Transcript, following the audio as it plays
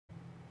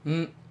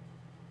What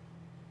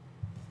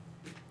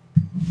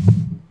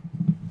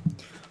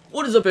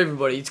is up,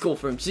 everybody? It's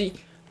ColdFireMC,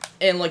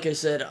 and like I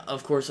said,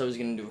 of course I was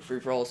gonna do a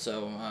free-for-all,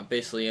 so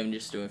basically I'm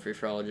just doing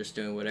free-for-all, just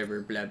doing whatever,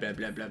 blah blah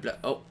blah blah blah.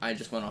 Oh, I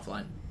just went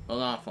offline. Well,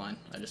 not offline,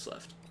 I just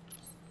left.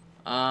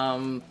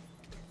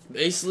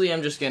 Basically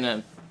I'm just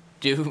gonna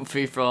do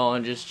free-for-all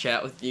and just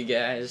chat with you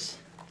guys.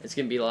 It's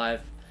gonna be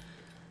live.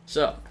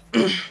 So,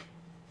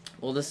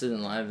 well, this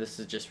isn't live, this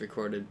is just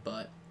recorded,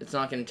 but it's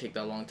not gonna take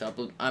that long to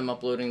upload. I'm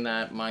uploading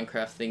that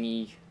Minecraft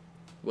thingy,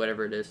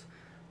 whatever it is,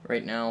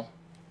 right now.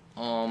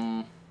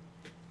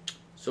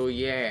 So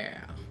yeah,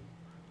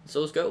 so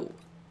let's go.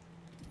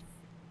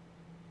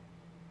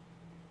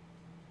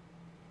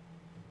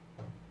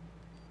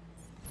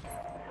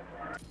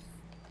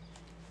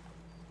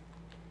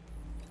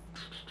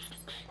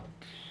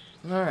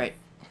 Alright.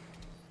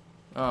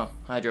 Oh,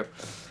 Hydro.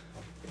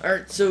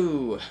 Alright,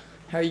 so,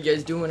 how are you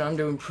guys doing? I'm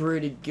doing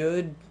pretty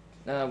good,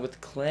 with the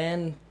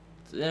clan.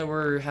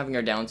 We're having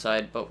our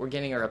downside, but we're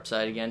getting our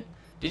upside again.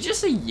 Did you just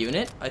say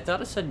unit? I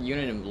thought it said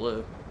unit in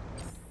blue.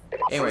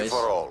 Anyways,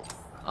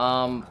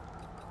 I'm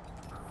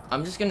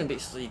just gonna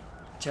basically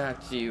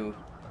talk to you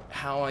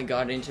how I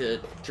got into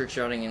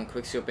trickshotting and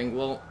quickscoping.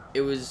 Well, it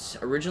was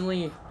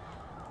originally,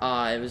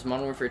 it was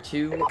Modern Warfare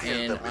 2,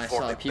 and I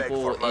saw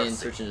people in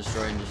Search and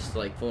Destroy and just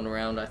like fooling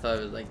around. I thought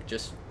it was like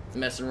just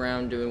messing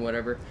around, doing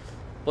whatever.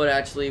 But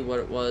actually what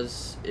it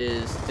was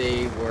is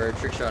they were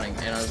trickshotting,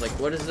 and I was like,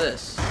 what is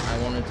this? I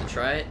wanted to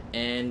try it,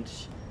 and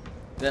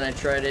then I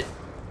tried it.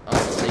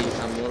 Obviously,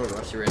 I'm a little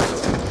rusty right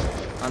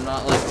now. I'm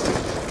not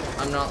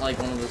like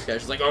one of those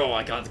guys who's like, oh,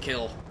 I got the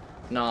kill.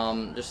 No,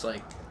 I'm just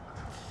like,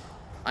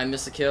 I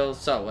missed the kill,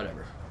 so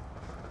whatever.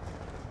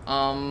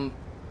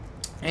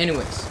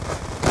 Anyways,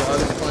 so I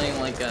was playing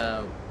like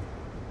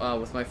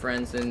with my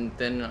friends, and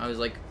then I was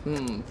like,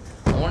 I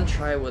want to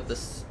try what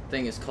this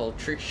thing is called,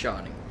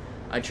 trickshotting.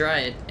 I try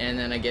it, and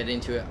then I got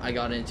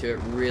into it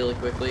really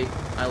quickly.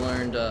 I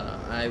learned,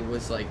 I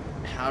was like,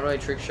 how do I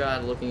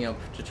trickshot? Looking up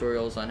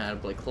tutorials on how to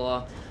play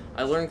Claw.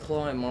 I learned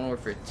Claw in Modern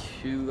Warfare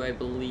 2, I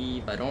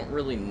believe. I don't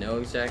really know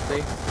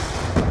exactly,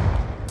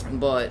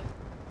 but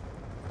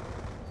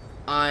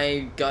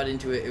I got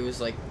into it. It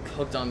was like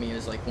hooked on me. It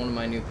was like one of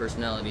my new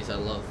personalities I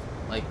love,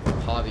 like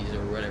hobbies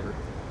or whatever.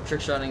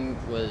 Trickshotting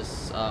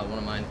was one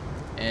of mine.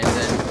 And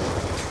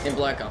then in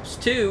Black Ops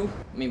 2,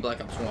 I mean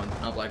Black Ops 1,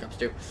 not Black Ops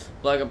 2.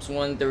 Black Ops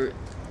 1,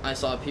 I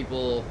saw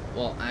people,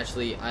 well,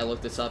 actually, I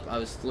looked this up. I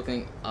was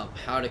looking up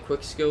how to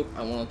quickscope.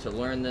 I wanted to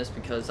learn this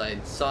because I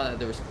saw that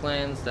there was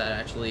clans that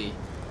actually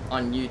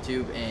on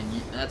YouTube, and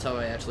that's how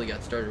I actually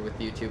got started with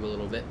YouTube a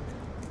little bit.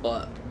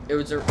 But it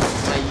was my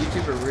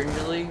YouTube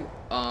originally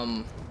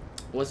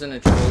wasn't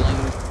a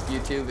trolling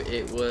YouTube.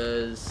 It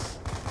was,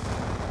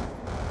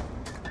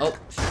 oh,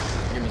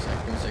 give me a sec.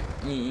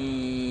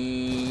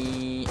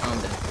 I'm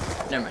dead.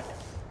 Never mind.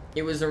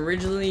 It was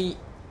originally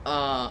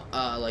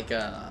like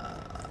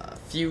a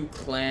few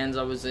clans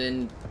I was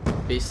in,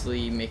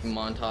 basically making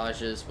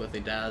montages with a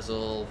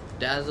Dazzle.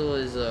 Dazzle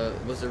was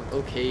an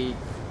okay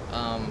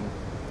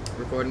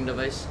recording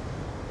device.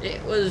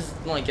 It was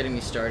like getting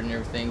me started and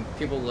everything.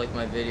 People liked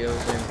my videos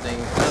and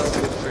everything, so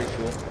it was pretty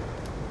cool.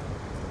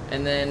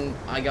 And then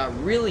I got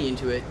really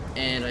into it,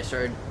 and I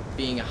started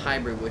being a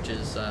hybrid, which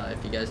is,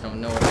 if you guys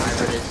don't know what a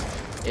hybrid is,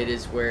 it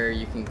is where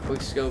you can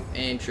quickscope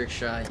and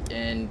trickshot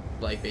and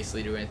like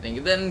basically do anything.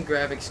 And then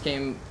graphics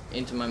came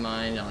into my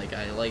mind. Like,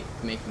 I like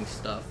making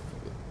stuff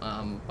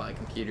by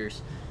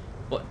computers,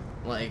 but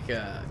like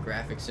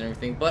graphics and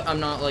everything. But I'm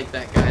not like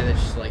that guy that's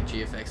just like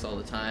GFX all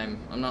the time.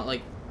 I'm not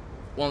like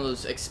one of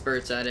those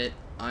experts at it.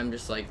 I'm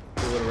just like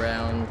fool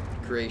around,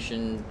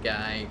 creation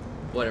guy,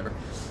 whatever.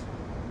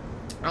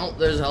 Oh,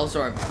 there's a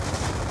Hellstorm.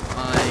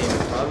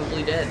 I'm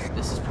probably dead.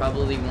 This is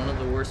probably one of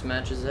the worst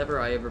matches ever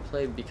I ever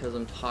played because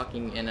I'm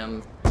talking and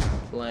I'm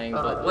playing,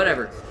 but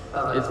whatever.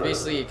 It's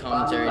basically a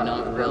commentary,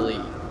 not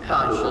really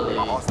actually.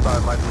 Well,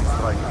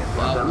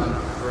 I'm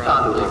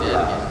probably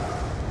dead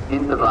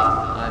again.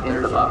 I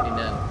better not be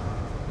dead.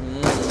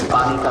 Like, I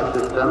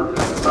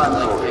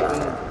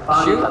can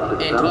shoot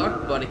and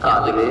talk, but I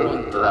can't like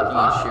keep on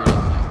talking and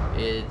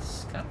shooting.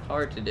 It's kind of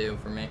hard to do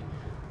for me.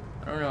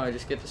 I don't know, I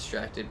just get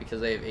distracted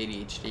because I have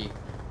ADHD.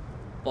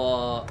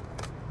 But,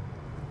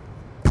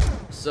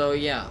 so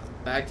yeah,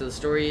 back to the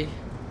story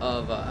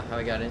of how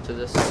I got into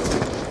this.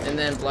 And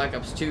then Black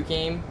Ops 2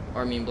 came,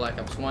 or I mean Black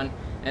Ops 1,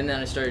 and then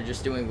I started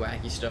just doing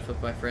wacky stuff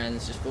with my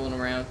friends, just fooling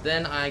around.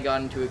 Then I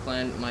got into a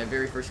clan, my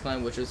very first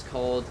clan, which was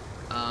called,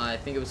 I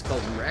think it was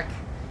called Wreck.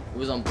 It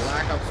was on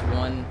Black Ops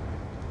 1,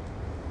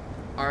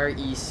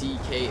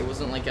 RECK. It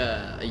wasn't like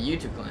a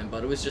YouTube clan,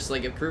 but it was just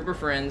like a group of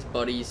friends,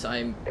 buddies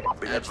I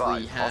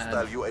actually had,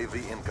 and we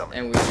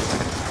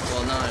just,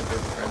 well, not a group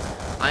of friends.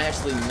 I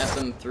actually met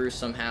them through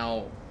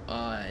somehow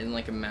in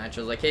like a match.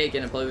 I was like, hey,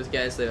 can I play with you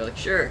guys? They were like,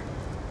 sure.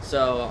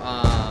 So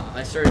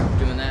I started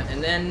doing that,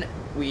 and then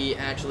we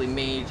actually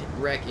made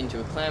Wreck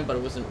into a clan, but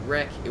it wasn't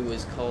Wreck. It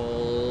was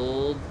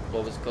called,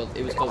 what was it called?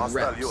 It was called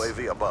Reps.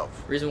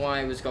 Reason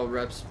why it was called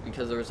Reps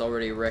because there was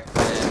already a Wreck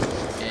clan,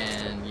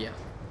 and yeah.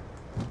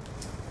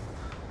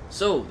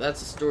 So that's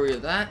the story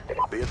of that.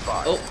 Be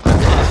advised.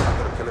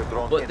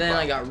 Oh, but then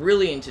I got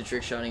really into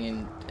trick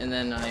shotting, and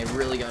then I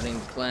really got into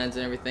clans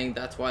and everything.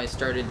 That's why I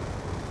started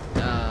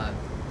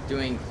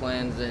doing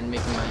clans and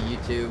making my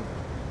YouTube.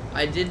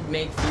 I did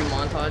make a few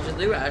montages.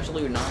 They were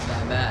actually not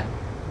that bad.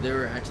 They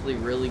were actually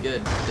really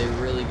good. They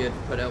were really good to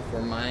put out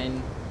for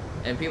mine,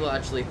 and people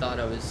actually thought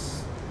I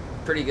was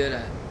pretty good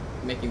at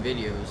making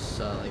videos,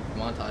 like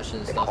montages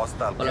and stuff.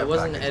 But I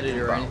wasn't an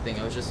editor or anything.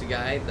 I was just a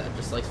guy that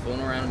just likes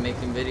fooling around and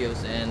making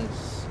videos, and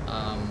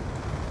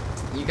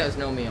you guys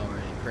know me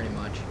already, pretty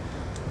much.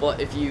 But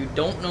if you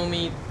don't know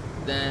me,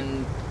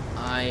 then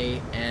I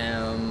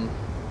am...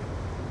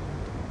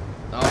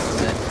 Oh, I'm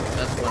dead.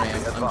 That's what I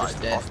am. I'm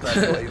just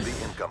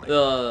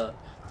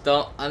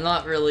dead. I'm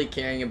not really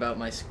caring about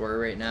my score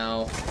right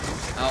now.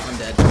 Oh, I'm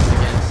dead.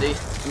 Again, see?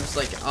 I'm just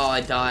like, oh,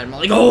 I died. I'm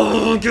like,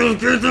 oh,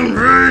 get them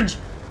rage!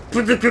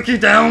 Put the cookie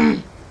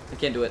down! I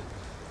can't do it.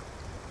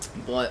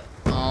 But,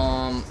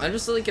 I'm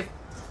just like a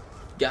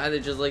guy that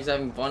just likes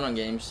having fun on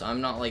games.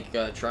 I'm not like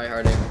try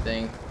hard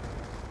everything.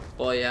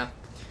 But yeah.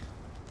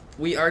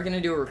 We are gonna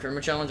do a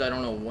recruitment challenge. I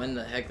don't know when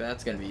the heck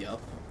that's gonna be up.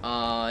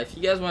 If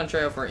you guys want to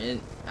try out for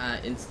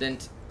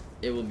instant,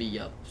 it will be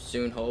up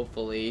soon,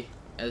 hopefully,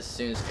 as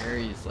soon as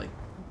Aries like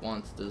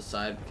wants to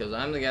decide, because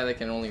I'm the guy that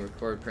can only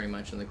record pretty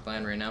much in the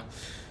clan right now.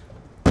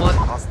 But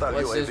as soon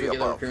as we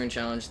get a recruitment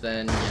challenge,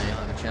 then yeah, you'll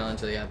have a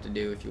challenge that you have to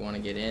do if you want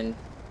to get in.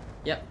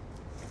 Yep.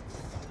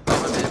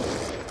 Oh, I'm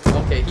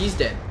dead. Okay, he's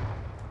dead.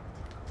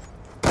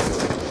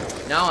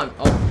 Now I'm...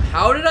 Oh,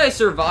 how did I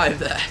survive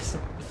that?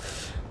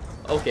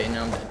 Okay,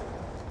 now I'm dead.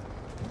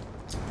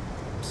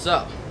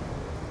 So,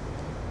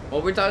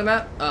 what we're talking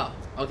about? Oh,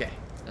 okay.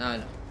 Now I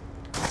know.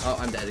 Oh,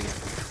 I'm dead again.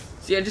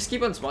 See, I just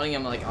keep on spawning.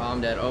 I'm like, oh,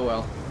 I'm dead. Oh,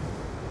 well.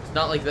 It's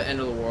not like the end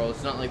of the world.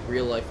 It's not like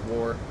real life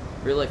war.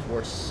 Real life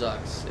war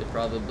sucks. It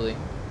probably...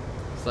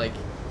 It's like,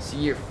 see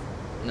your...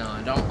 No,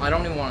 I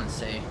don't even want to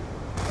say.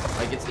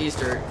 Like, it's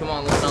Easter. Come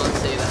on, let's not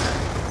say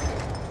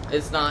that.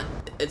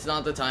 It's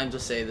not the time to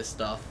say this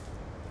stuff.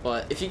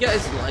 But if you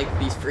guys like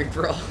these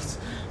free-for-alls,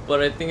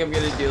 but I think I'm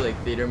gonna do like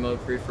theater mode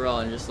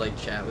free-for-all and just like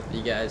chat with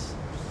you guys.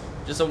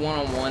 Just a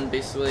one-on-one,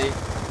 basically.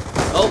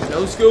 Oh,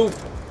 no scope!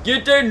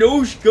 Get that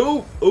no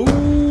scope!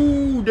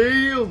 Oh,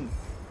 damn!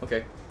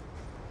 Okay.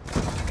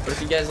 But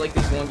if you guys like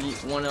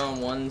these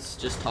one-on-ones,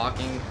 just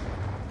talking,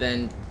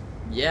 then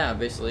yeah,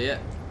 basically it.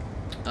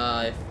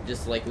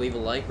 Just like leave a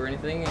like or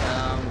anything.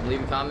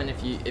 Leave a comment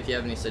if you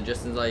have any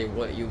suggestions, like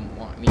what you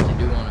want me to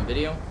do on a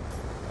video,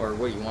 or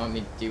what you want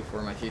me to do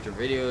for my future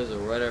videos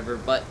or whatever.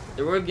 But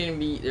there is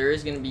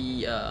gonna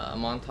be a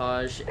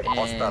montage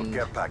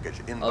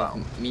and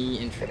of me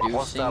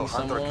introducing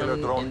someone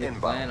in the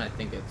clan. I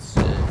think it's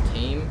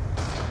Tame.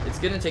 It's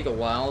gonna take a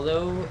while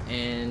though,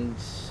 and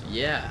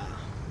yeah.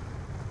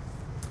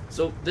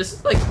 So this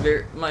is like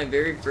my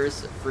very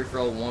first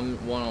free-for-all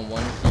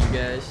one-on-one with you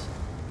guys.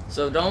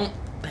 So don't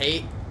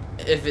hate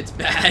if it's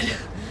bad.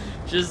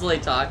 Just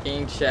like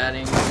talking,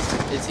 chatting.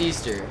 It's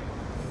Easter.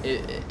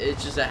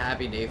 It's just a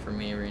happy day for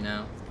me right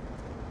now.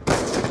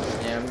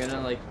 Yeah, I'm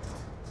gonna like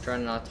try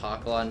to not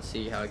talk a lot and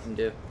see how I can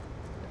do.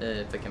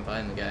 If I can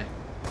find the guy.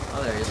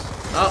 Oh, there he is.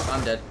 Oh,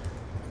 I'm dead.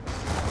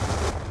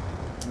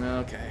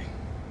 Okay.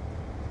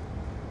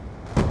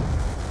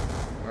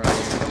 Where are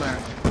you? Come here.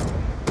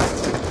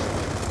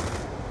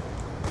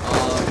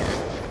 Oh,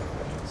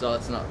 okay. So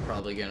it's not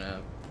probably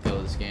gonna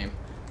kill this game.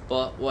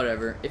 But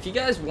whatever. If you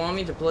guys want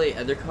me to play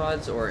other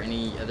CODs or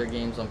any other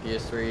games on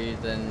PS3,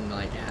 then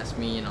like ask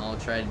me and I'll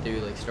try to do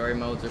like story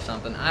modes or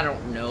something. I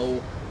don't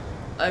know.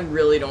 I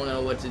really don't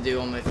know what to do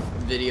on my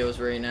videos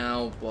right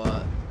now,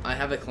 but I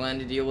have a clan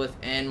to deal with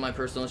and my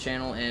personal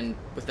channel, and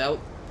without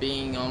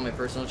being on my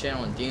personal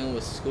channel and dealing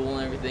with school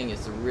and everything,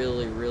 it's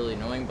really, really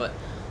annoying. But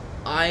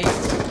I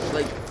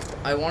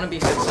want to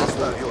be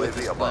successful with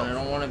this clan. I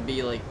don't want to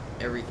be like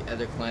every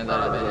other clan that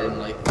I've been in.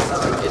 Like,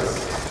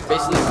 it's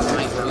basically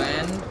my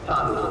clan,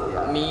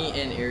 me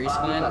and Aries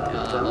clan,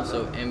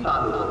 also M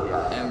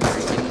Regan,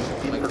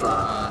 like,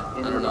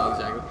 I don't know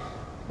exactly,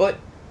 but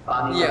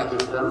yeah,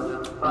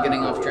 I'm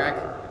getting off track,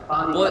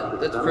 but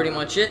that's pretty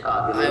much it.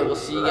 I will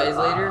see you guys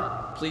later.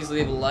 Please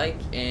leave a like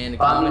and a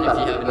comment if you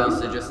have any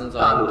suggestions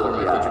on for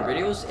my future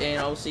videos,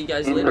 and I will see you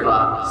guys later.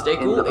 Stay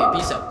cool and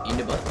peace out. In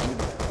the butt.